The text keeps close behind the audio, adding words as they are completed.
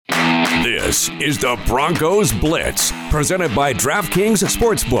This is the Broncos Blitz, presented by DraftKings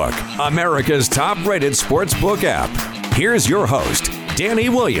Sportsbook, America's top-rated sportsbook app. Here's your host, Danny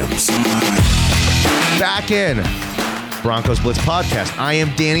Williams. Back in Broncos Blitz podcast. I am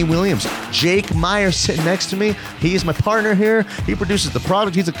Danny Williams. Jake Meyer sitting next to me. He is my partner here. He produces the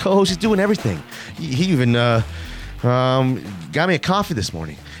product. He's a co-host. He's doing everything. He even got me a coffee this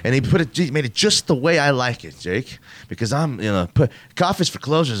morning, and he made it just the way I like it, Jake. Because coffee's for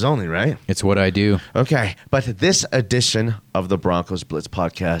closers only, right? It's what I do. Okay, but this edition of the Broncos Blitz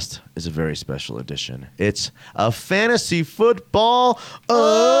podcast is a very special edition. It's a fantasy football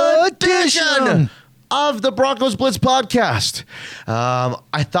edition of the Broncos Blitz podcast.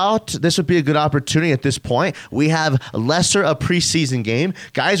 I thought this would be a good opportunity at this point. We have lesser a preseason game.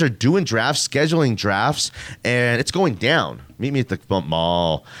 Guys are doing drafts, scheduling drafts, and it's going down. Meet me at the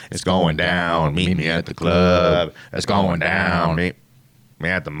mall. It's going down. Meet me at the club. It's going down. Meet me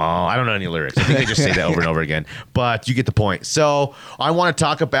at the mall. I don't know any lyrics. I think they just say that over and over again. But you get the point. So I want to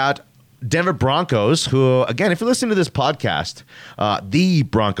talk about Denver Broncos, who, again, if you're listening to this podcast, the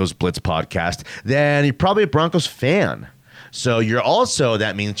Broncos Blitz podcast, then you're probably a Broncos fan. So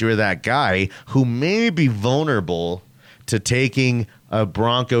that means you're that guy who may be vulnerable to taking a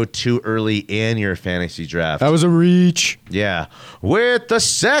Bronco too early in your fantasy draft. That was a reach. Yeah. With the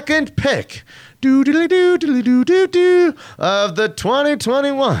second pick of the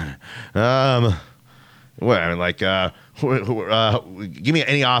 2021. Give me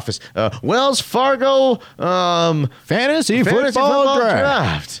any office. Wells Fargo Fantasy football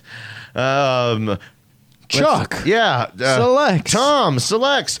draft. Chuck. Selects. Tom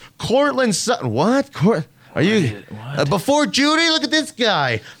selects. Cortland Sutton. What? Are you before Judy? Look at this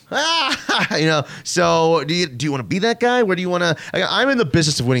guy. So do you want to be that guy? Where do you want to? I'm in the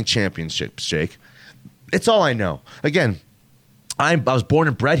business of winning championships, Jake. It's all I know. Again, I was born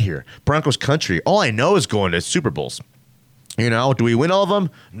and bred here, Broncos country. All I know is going to Super Bowls. Do we win all of them?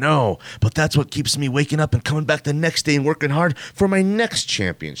 No, but that's what keeps me waking up and coming back the next day and working hard for my next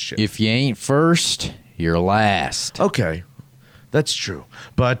championship. If you ain't first, you're last. Okay. That's true.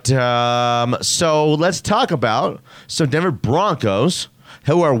 But so let's talk about some Denver Broncos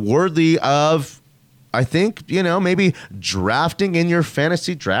who are worthy of, I think, maybe drafting in your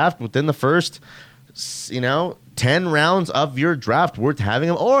fantasy draft within the first, 10 rounds of your draft, worth having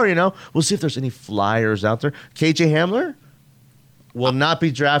them. Or, we'll see if there's any flyers out there. KJ Hamler will not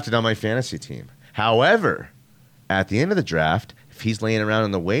be drafted on my fantasy team. However, at the end of the draft, if he's laying around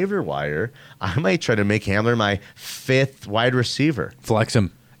on the waiver wire, I might try to make Hamler my fifth wide receiver. Flex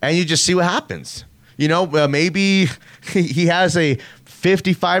him. And you just see what happens. Maybe he has a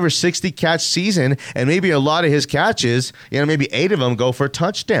 55 or 60 catch season, and maybe a lot of his catches, maybe 8 of them go for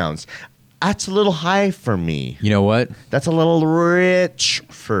touchdowns. That's a little high for me. You know what? That's a little rich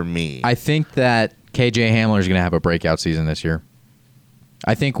for me. I think that KJ Hamler is going to have a breakout season this year.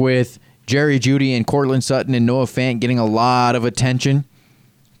 I think with Jerry Jeudy and Cortland Sutton and Noah Fant getting a lot of attention,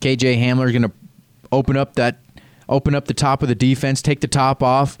 KJ Hamler is going to open up the top of the defense, take the top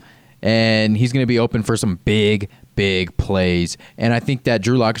off, and he's going to be open for some big plays. And I think that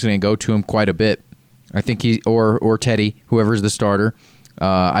Drew Lock is going to go to him quite a bit. I think or Teddy, whoever's the starter.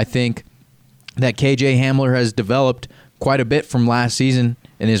 I think that KJ Hamler has developed quite a bit from last season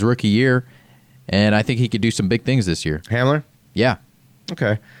in his rookie year, and I think he could do some big things this year. Hamler? Yeah.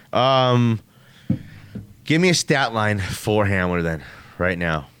 Okay. Give me a stat line for Hamler then, right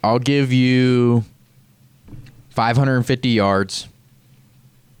now. I'll give you 550 yards.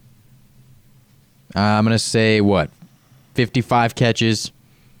 I'm going to say, 55 catches.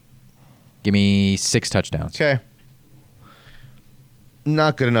 Give me 6 touchdowns. Okay.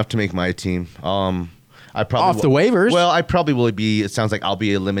 Not good enough to make my team. I probably off the waivers. Well, I probably will be. It sounds like I'll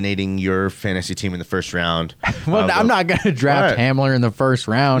be eliminating your fantasy team in the first round. Well, I'm not going to draft Hamler in the first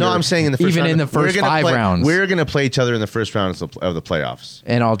round. No, I'm saying in the first even round. In the first 5 rounds. We're going to play each other in the first round of the playoffs,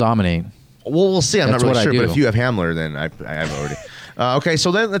 and I'll dominate. Well, we'll see. I'm That's not really sure, I but if you have Hamler, then I have already. Okay,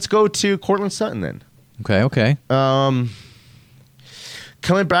 so then let's go to Cortland Sutton then. Okay.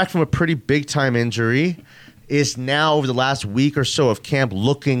 Coming back from a pretty big time injury, is now over the last week or so of camp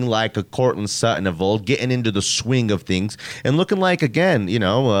looking like a Cortland Sutton of old, getting into the swing of things and looking like, again,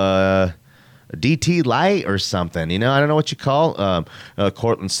 a DT light or something. I don't know what you call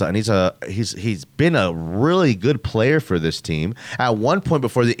Cortland Sutton. He's been a really good player for this team. At one point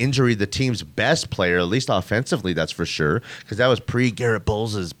before the injury, the team's best player, at least offensively, that's for sure, because that was pre-Garrett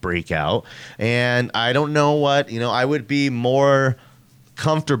Bowles' breakout. And I don't know what, I would be more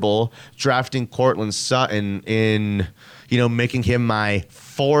comfortable drafting Cortland Sutton in, making him my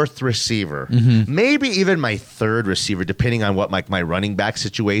fourth receiver, maybe even my third receiver, depending on what my running back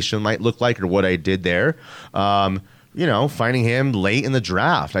situation might look like or what I did there. Finding him late in the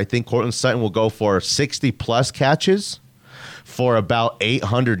draft. I think Courtland Sutton will go for 60-plus catches for about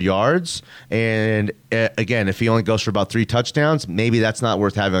 800 yards. And again, if he only goes for about 3 touchdowns, maybe that's not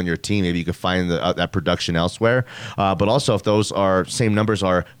worth having on your team. Maybe you could find that production elsewhere. But also, if those same numbers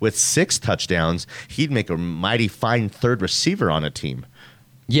are with 6 touchdowns, he'd make a mighty fine third receiver on a team.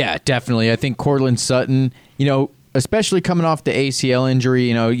 Yeah, definitely. I think Courtland Sutton, especially coming off the ACL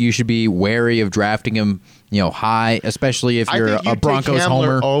injury, you should be wary of drafting him, high, especially if you're a Broncos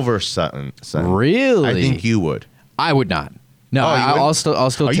homer. Over Sutton. Really? I think you would. I would not. No, I'll still Are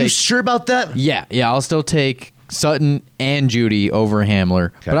take. Are you sure about that? Yeah, I'll still take Sutton and Judy over Hamler.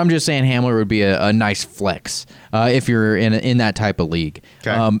 Okay. But I'm just saying Hamler would be a nice flex if you're in that type of league.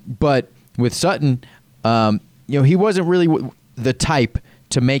 Okay. But with Sutton, he wasn't really the type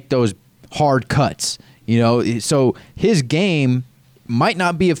to make those hard cuts. So his game might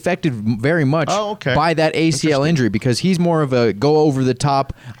not be affected very much by that ACL injury because he's more of a go over the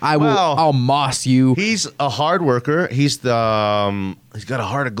top. I'll moss you. He's a hard worker. He's he's got a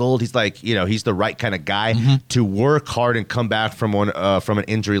heart of gold. He's like, he's the right kind of guy to work hard and come back from an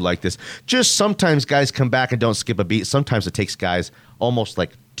injury like this. Just sometimes guys come back and don't skip a beat. Sometimes it takes guys almost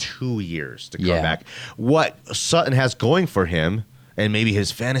like 2 years to come back. What Sutton has going for him, and maybe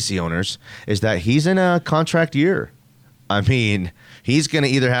his fantasy owners, is that he's in a contract year. I mean, he's going to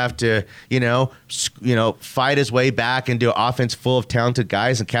either have to, fight his way back into an offense full of talented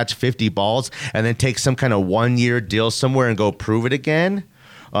guys and catch 50 balls and then take some kind of 1-year deal somewhere and go prove it again.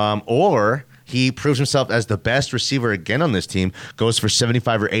 Or he proves himself as the best receiver again on this team, goes for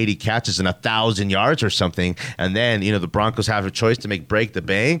 75 or 80 catches and 1,000 yards or something. And then, the Broncos have a choice to break the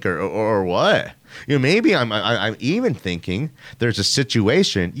bank or what? Maybe I'm even thinking there's a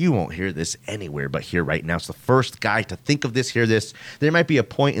situation, you won't hear this anywhere but here right now. It's the first guy to think of this, hear this. There might be a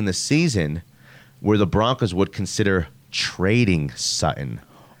point in the season where the Broncos would consider trading Sutton.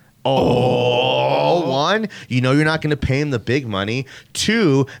 One, you're not going to pay him the big money.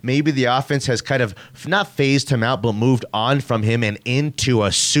 2, maybe the offense has kind of not phased him out, but moved on from him and into a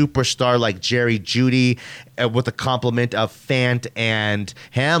superstar like Jerry Jeudy with a complement of Fant and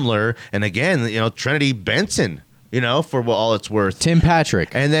Hamler. And again, Trinity Benson, for all it's worth. Tim Patrick.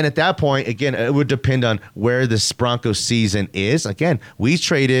 And then at that point, again, it would depend on where this Broncos season is. Again, we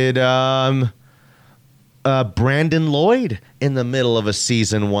traded Brandon Lloyd in the middle of a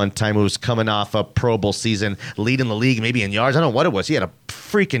season one time who was coming off a Pro Bowl season, leading the league maybe in yards. I don't know what it was. He had a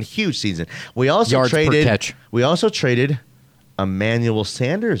freaking huge season. We also yards traded per catch. We also traded Emmanuel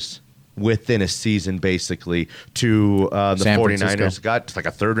Sanders within a season, basically, to the San 49ers. Francisco. Got like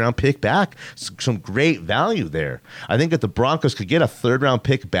a third-round pick back. Some great value there. I think if the Broncos could get a third-round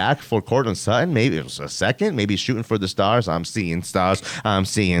pick back for Courtland Sutton, maybe it was a second, maybe shooting for the stars. I'm seeing stars. I'm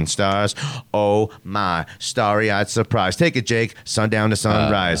seeing stars. Oh, my starry-eyed surprise. Take it, Jake. Sundown to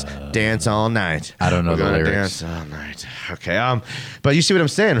sunrise. Dance all night. I don't know the lyrics. Dance all night. Okay. But you see what I'm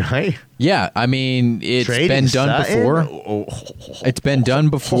saying, right? Yeah, I mean, it's been done before. It's been done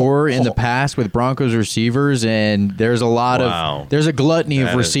before in the past with Broncos receivers, and there's a gluttony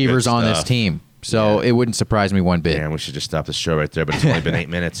of receivers on this team. So it wouldn't surprise me one bit. Man, we should just stop the show right there, but it's only been 8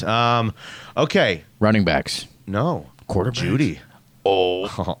 minutes. Okay. Running backs. No. Quarterback. Judy.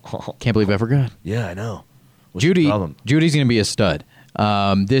 Can't believe I forgot. Yeah, I know. What's Judy's the problem? going to be a stud.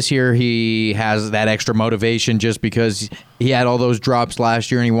 This year he has that extra motivation just because he had all those drops last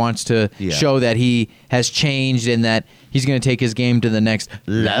year and he wants to show that he has changed and that he's going to take his game to the next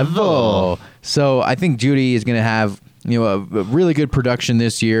level. So I think Judy is going to have a really good production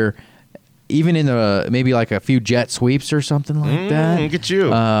this year, even in maybe like a few jet sweeps or something like that. Look at you.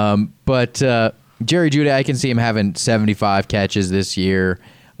 But Jerry Jeudy, I can see him having 75 catches this year,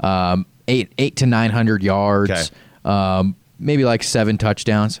 800 to 900 yards. Okay. Maybe like 7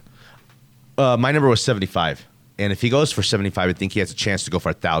 touchdowns. My number was 75. And if he goes for 75, I think he has a chance to go for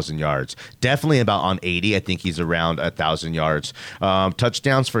 1,000 yards. Definitely about on 80. I think he's around 1,000 yards.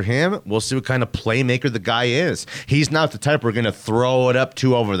 Touchdowns for him, we'll see what kind of playmaker the guy is. He's not the type we're going to throw it up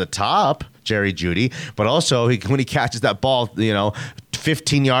to over the top, Jerry Jeudy. But also, when he catches that ball,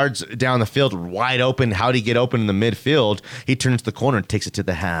 15 yards down the field, wide open, how'd he get open in the midfield? He turns the corner and takes it to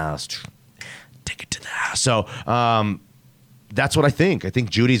the house. Take it to the house. So, That's what I think. I think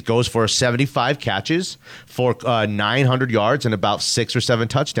Judy's goes for 75 catches for 900 yards and about 6 or 7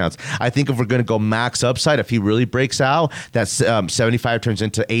 touchdowns. I think if we're going to go max upside, if he really breaks out, that 75 turns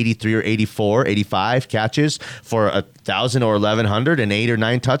into 83 or 84, 85 catches for 1,000 or 1,100 and 8 or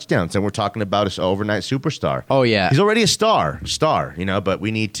 9 touchdowns. And we're talking about an overnight superstar. Oh, yeah. He's already a star, but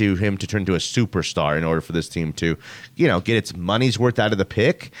we need him to turn into a superstar in order for this team to, get its money's worth out of the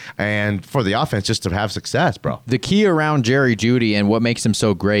pick and for the offense just to have success, bro. The key around Jerry Jeudy and what makes him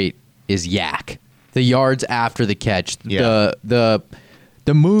so great is yak. The yards after the catch, the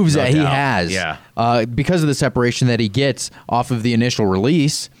moves that he has. Yeah. Because of the separation that he gets off of the initial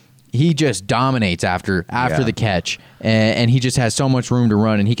release, he just dominates after the catch, and he just has so much room to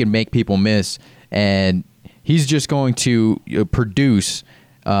run, and he can make people miss, and he's just going to produce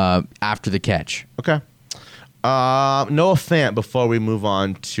after the catch. Okay. Noah Fant, before we move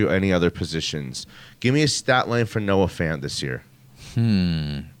on to any other positions, give me a stat line for Noah Fant this year.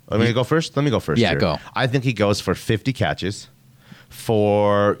 Let me go first. Yeah, here. go. I think he goes for 50 catches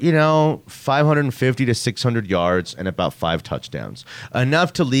for, 550 to 600 yards and about 5 touchdowns.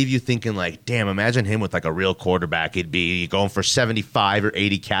 Enough to leave you thinking like, damn, imagine him with like a real quarterback. He'd be going for 75 or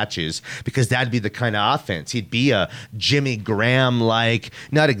 80 catches because that'd be the kind of offense. He'd be a Jimmy Graham-like,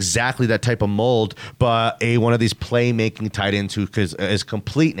 not exactly that type of mold, but one of these playmaking tight ends who is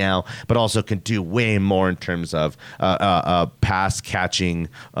complete now, but also can do way more in terms of pass catching,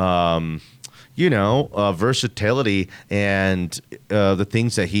 versatility and the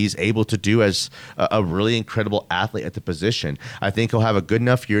things that he's able to do as a really incredible athlete at the position. I think he'll have a good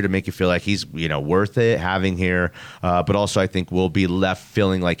enough year to make you feel like he's, worth it having here. But also I think we'll be left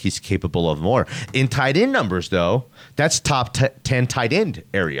feeling like he's capable of more. In tight end numbers, though, that's top 10 tight end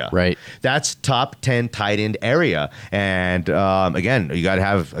area. Right. That's top 10 tight end area. And again, you got to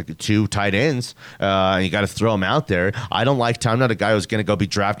have 2 tight ends. And you got to throw them out there. I'm not a guy who's going to go be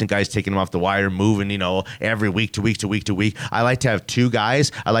drafting guys, taking them off the wire, moving, every week to week to week to week. I like to have 2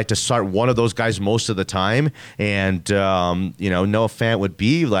 guys. I like to start one of those guys most of the time. And, Noah Fant would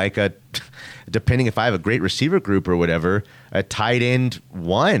be like depending if I have a great receiver group or whatever, a tight end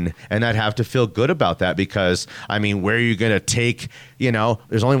 1. And I'd have to feel good about that because, where are you going to take,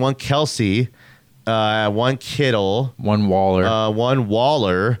 there's only one Kelsey, one Kittle, one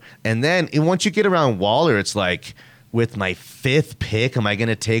Waller. And then once you get around Waller, it's like, with my 5th pick, am I going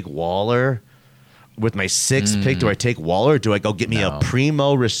to take Waller? With my 6th pick, do I take Waller? Do I go get me a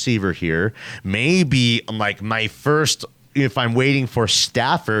primo receiver here? Maybe like my first, if I'm waiting for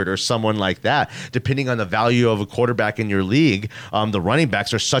Stafford or someone like that, depending on the value of a quarterback in your league, the running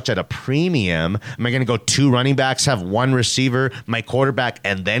backs are such at a premium. Am I going to go 2 running backs, have 1 receiver, my quarterback,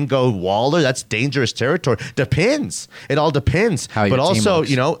 and then go Waller? That's dangerous territory. Depends. It all depends. But also,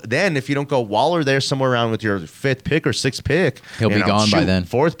 then if you don't go Waller there somewhere around with your 5th pick or 6th pick, he'll be gone by then.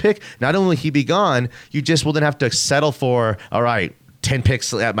 4th pick, not only he be gone, you just will then have to settle for, all right, 10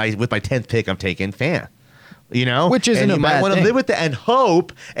 picks with my 10th pick, I'm taking Fant. Which isn't and a you bad might want to thing. live with that and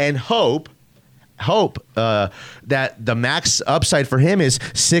hope that the max upside for him is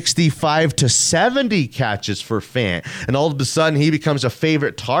 65 to 70 catches for Fant. And all of a sudden he becomes a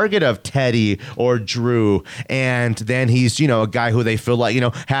favorite target of Teddy or Drew. And then he's, a guy who they feel like,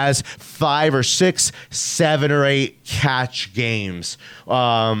 has 5 or 6, 7 or 8 catch games.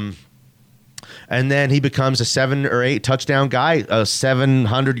 And then he becomes a 7 or 8 touchdown guy,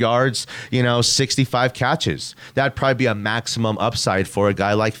 700 yards, 65 catches. That'd probably be a maximum upside for a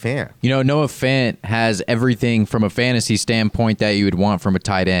guy like Fant. Noah Fant has everything from a fantasy standpoint that you would want from a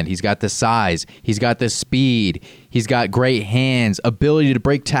tight end. He's got the size. He's got the speed. He's got great hands, ability to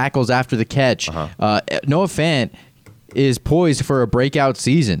break tackles after the catch. Noah Fant is poised for a breakout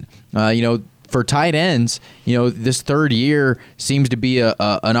season. For tight ends, this 3rd year seems to be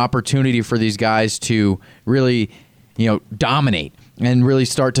an opportunity for these guys to really, dominate and really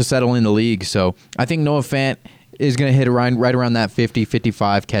start to settle in the league. So I think Noah Fant is going to hit right around that 50,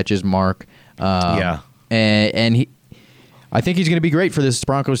 55 catches mark. And I think he's going to be great for this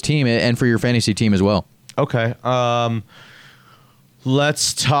Broncos team and for your fantasy team as well. Okay.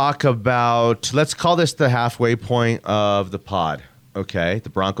 Let's call this the halfway point of the pod. Okay, the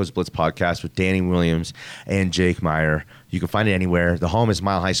Broncos Blitz podcast with Danny Williams and Jake Meyer. You can find it anywhere. The home is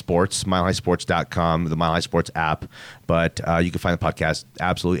Mile High Sports, milehighsports.com, the Mile High Sports app. But you can find the podcast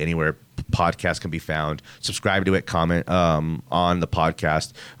absolutely anywhere podcast can be found. Subscribe to it, comment on the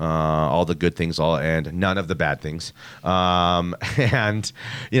podcast, all the good things, and none of the bad things. And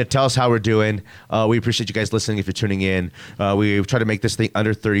tell us how we're doing. We appreciate you guys listening. If you're tuning in, we try to make this thing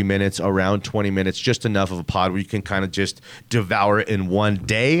under 30 minutes, around 20 minutes, just enough of a pod where you can kind of just devour it in one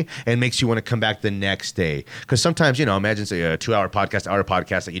day and makes you want to come back the next day. Because sometimes, imagine say a 2-hour podcast, hour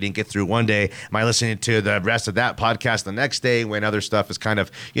podcast that you didn't get through one day. Am I listening to the rest of that podcast the next day when other stuff is kind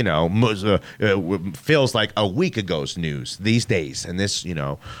of, feels like a week ago's news these days in this,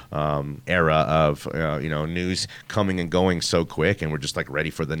 era of, news coming and going so quick, and we're just like ready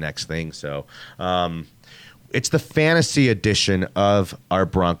for the next thing. So, it's the fantasy edition of our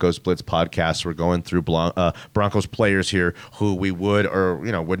Broncos Blitz podcast. We're going through Broncos players here who we would or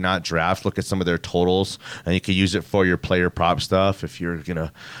would not draft. Look at some of their totals, and you can use it for your player prop stuff if you're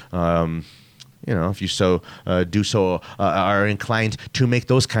gonna. If you are inclined to make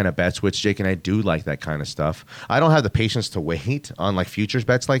those kind of bets, which Jake and I do like that kind of stuff. I don't have the patience to wait on like futures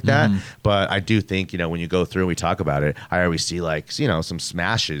bets like that, but I do think, when you go through and we talk about it, I always see like, some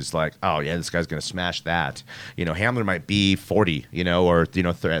smashes like, oh yeah, this guy's going to smash that. Hamler might be 40, or,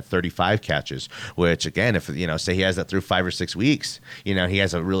 at 35 catches, which again, if, say he has that through 5 or 6 weeks, he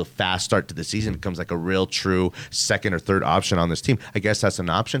has a real fast start to the season, becomes like a real true second or third option on this team. I guess that's an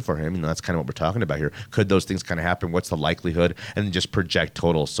option for him. That's kind of what we're talking about here. Could those things kind of happen? What's the likelihood? And then just project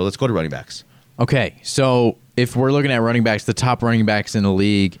totals. So let's go to running backs. Okay, so if we're looking at running backs, the top running backs in the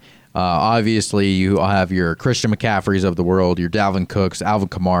league, obviously you have your Christian McCaffreys of the world, your Dalvin Cooks, Alvin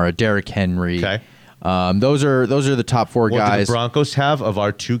Kamara, Derrick Henry. Okay. Those are the top four guys. Do the Broncos have of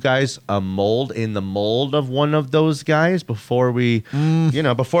our two guys a mold in the mold of one of those guys before we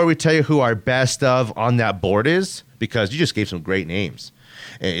tell you who our best of on that board is? Because you just gave some great names.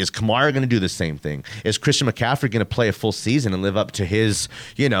 Is Kamara going to do the same thing? Is Christian McCaffrey going to play a full season and live up to his,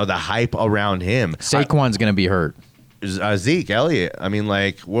 the hype around him? Saquon's going to be hurt. Zeke Elliott. I mean,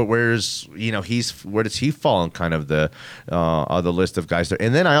 like, where does he fall in kind of the list of guys there?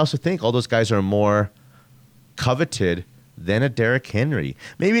 And then I also think all those guys are more coveted than a Derrick Henry.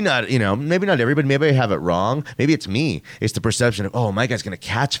 Maybe not everybody. Maybe I have it wrong. Maybe it's me. It's the perception of, my guy's going to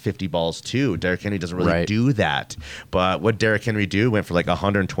catch 50 balls too. Derrick Henry doesn't really do that. But what Derrick Henry do went for like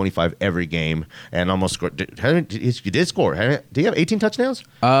 125 every game and almost scored. He did score. Did he have 18 touchdowns? Did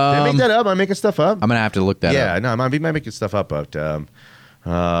I make that up? Am I making stuff up? I'm going to have to look that up. Yeah, no, I might be making stuff up. But,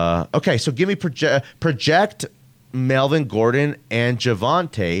 okay, so give me project Melvin Gordon and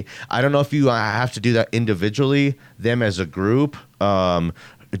Javonte. I don't know if you have to do that individually, them as a group. Are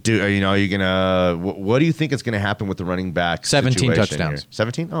you gonna? What do you think is gonna happen with the running back? 17 touchdowns.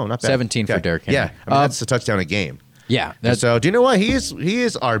 17? Oh, not bad. 17 for Derrick Henry. Yeah, that's a touchdown a game. Yeah. So do you know what? He is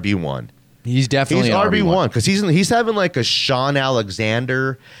RB1. He's definitely RB1 because he's having like a Sean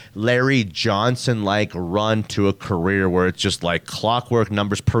Alexander, Larry Johnson like run to a career where it's just like clockwork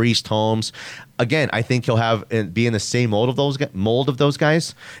numbers. Priest Holmes, again, I think he'll be in the same mold of those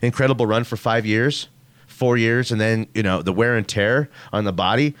guys. Incredible run for 4 years, and then the wear and tear on the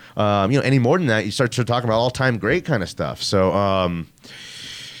body. Any more than that, you start to talk about all-time great kind of stuff. So.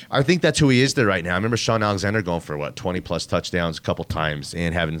 I think that's who he is there right now. I remember Sean Alexander going for 20-plus touchdowns a couple times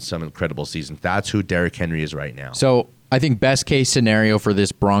and having some incredible seasons. That's who Derrick Henry is right now. So I think best case scenario for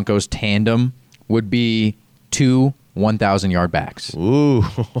this Broncos tandem would be 2 1,000-yard backs. Ooh.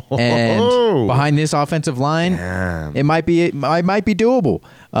 And behind this offensive line, it might be doable.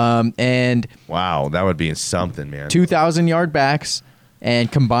 And wow, that would be something, man. 2,000-yard backs and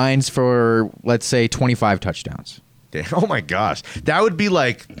combines for, let's say, 25 touchdowns. Oh my gosh, that would be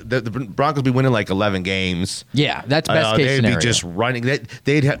like the Broncos would be winning like 11 games. Yeah, that's best case scenario. They'd be just running.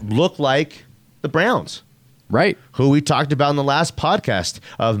 They'd look like the Browns, right? Who we talked about in the last podcast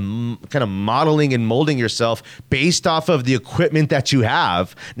of kind of modeling and molding yourself based off of the equipment that you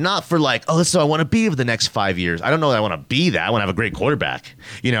have, not for like, this is what I want to be for the next 5 years. I don't know that I want to be that. I want to have a great quarterback,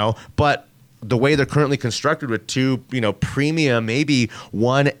 but. The way they're currently constructed with 2, premium, maybe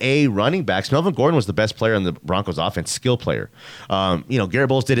 1A running backs. Melvin Gordon was the best player in the Broncos offense, skill player. Garrett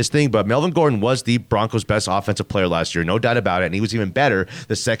Bowles did his thing, but Melvin Gordon was the Broncos' best offensive player last year, no doubt about it, and he was even better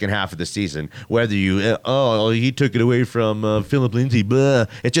the second half of the season. Whether he took it away from Philip Lindsay, blah.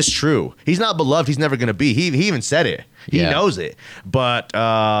 It's just true. He's not beloved. He's never going to be. He even said it. He knows it. But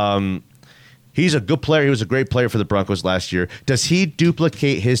he's a good player. He was a great player for the Broncos last year. Does he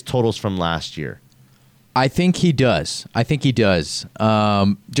duplicate his totals from last year? I think he does.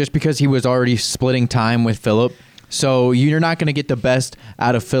 Just because he was already splitting time with Phillip. So you're not going to get the best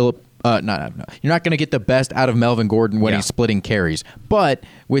out of Phillip No. You're not going to get the best out of Melvin Gordon when he's splitting carries. But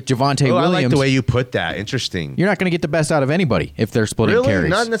with Javonte Williams, I like the way you put that. Interesting. You're not going to get the best out of anybody if they're splitting carries.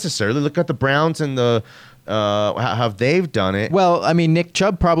 Not necessarily. Look at the Browns and the how they've done it. Well, I mean, Nick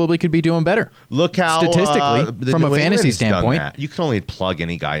Chubb probably could be doing better. Look how statistically, from a fantasy standpoint, you can only plug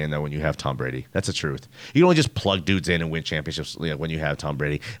any guy in there when you have Tom Brady. That's the truth. You don't just plug dudes in and win championships when you have Tom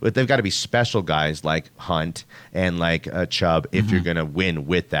Brady. But they've got to be special guys like Hunt and like Chubb if you're going to win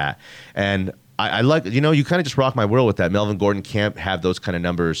with that. And I like, you kind of just rock my world with that. Melvin Gordon can't have those kind of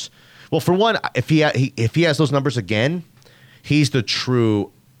numbers. Well, for one, if he has those numbers again, he's the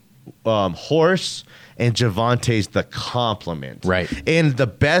true horse. And Javonte's the complement. Right. In the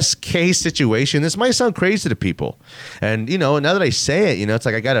best case situation, this might sound crazy to people. And, now that I say it, it's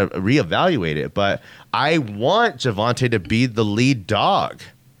like I got to reevaluate it. But I want Javonte to be the lead dog.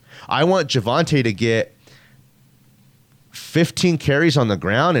 I want Javonte to get 15 carries on the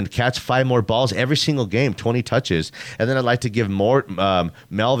ground and catch 5 more balls every single game, 20 touches. And then I'd like to give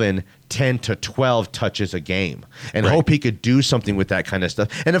Melvin 10 to 12 touches a game and hope he could do something with that kind of stuff.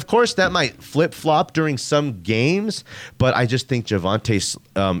 And of course, that might flip-flop during some games, but I just think Javonte's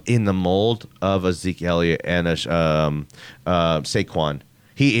in the mold of a Zeke Elliott and a Saquon.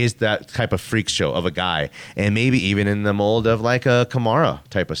 He is that type of freak show of a guy, and maybe even in the mold of like a Kamara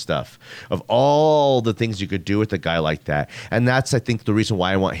type of stuff, of all the things you could do with a guy like that. And that's, I think, the reason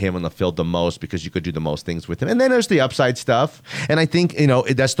why I want him on the field the most, because you could do the most things with him. And then there's the upside stuff. And I think,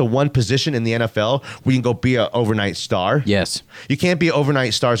 that's the one position in the NFL where you can go be an overnight star. Yes. You can't be an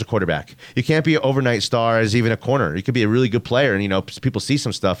overnight star as a quarterback. You can't be an overnight star as even a corner. You could be a really good player, and, people see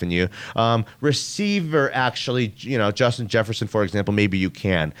some stuff in you. Receiver, actually, Justin Jefferson, for example, maybe you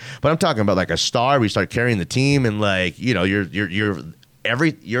can. But I'm talking about like a star where you start carrying the team and like, you're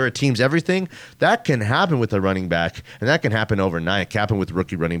a team's everything. That can happen with a running back, and that can happen overnight. It can happen with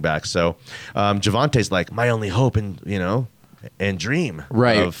rookie running backs. So Javonte's like my only hope and dream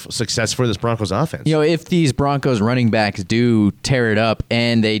of success for this Broncos offense. If these Broncos running backs do tear it up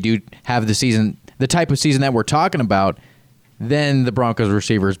and they do have the type of season that we're talking about, then the Broncos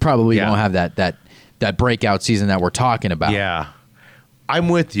receivers probably won't have that breakout season that we're talking about. Yeah. I'm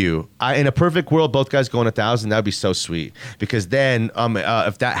with you. In a perfect world, both guys going 1,000, that'd be so sweet. Because then,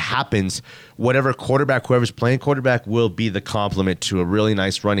 if that happens, whoever's playing quarterback will be the complement to a really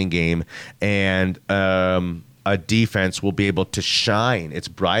nice running game, and a defense will be able to shine its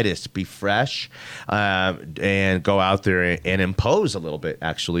brightest, be fresh, and go out there and impose a little bit.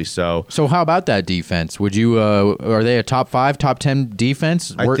 Actually, so how about that defense? Would you? Are they a top 5, top 10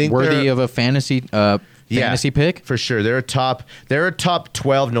 defense worthy of a fantasy? Fantasy pick? For sure. They're a top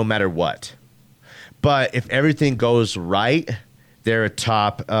 12 no matter what. But if everything goes right, they're a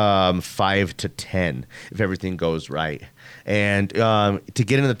top 5 to 10 if everything goes right. And to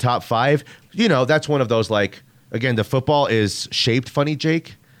get into the top 5, that's one of those, like, again, the football is shaped funny,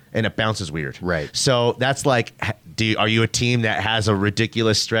 Jake, and it bounces weird. Right. So that's like, are you a team that has a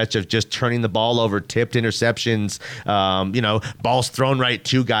ridiculous stretch of just turning the ball over, tipped interceptions, balls thrown right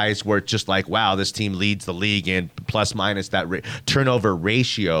to guys where it's just like, wow, this team leads the league in plus minus that turnover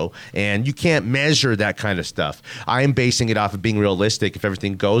ratio, and you can't measure that kind of stuff. I'm basing it off of being realistic. If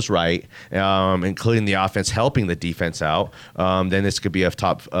everything goes right, including the offense helping the defense out, then this could be a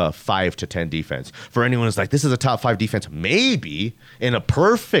top 5 to 10 defense. For anyone who's like, this is a top 5 defense, maybe in a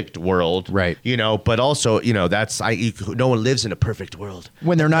perfect world, right? But also, that's no one lives in a perfect world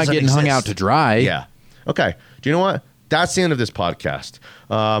when they're not getting hung out to dry. Yeah. Okay. Do you know what? That's the end of this podcast.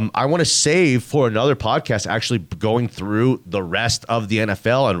 I want to save for another podcast actually going through the rest of the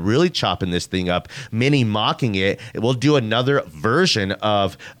NFL and really chopping this thing up, mini mocking it. We'll do another version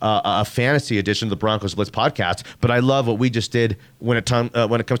of a fantasy edition of the Broncos Blitz podcast. But I love what we just did when it comes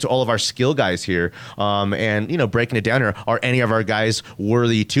to all of our skill guys here, and breaking it down here. Are any of our guys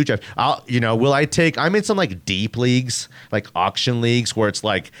worthy to Jeff? I'm in some like deep leagues, like auction leagues, where it's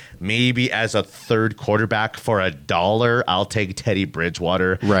like maybe as a third quarterback for $1, I'll take Teddy Bridgewater.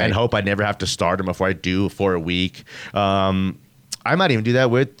 And hope I never have to start him before I do for a week. I might even do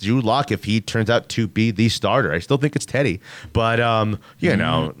that with Drew Lock if he turns out to be the starter. I still think it's Teddy. But,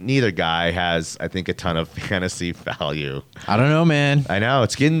 neither guy has, I think, a ton of fantasy value. I don't know, man. I know.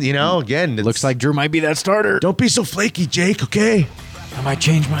 It's getting, again. Looks like Drew might be that starter. Don't be so flaky, Jake, okay? I might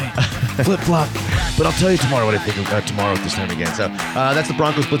change my flip-flop. But I'll tell you tomorrow what I think tomorrow at this time again. So that's the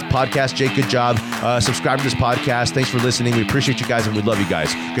Broncos Blitz podcast. Jake, good job. Subscribe to this podcast. Thanks for listening. We appreciate you guys, and we love you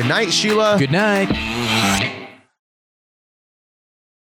guys. Good night, Sheila. Good night.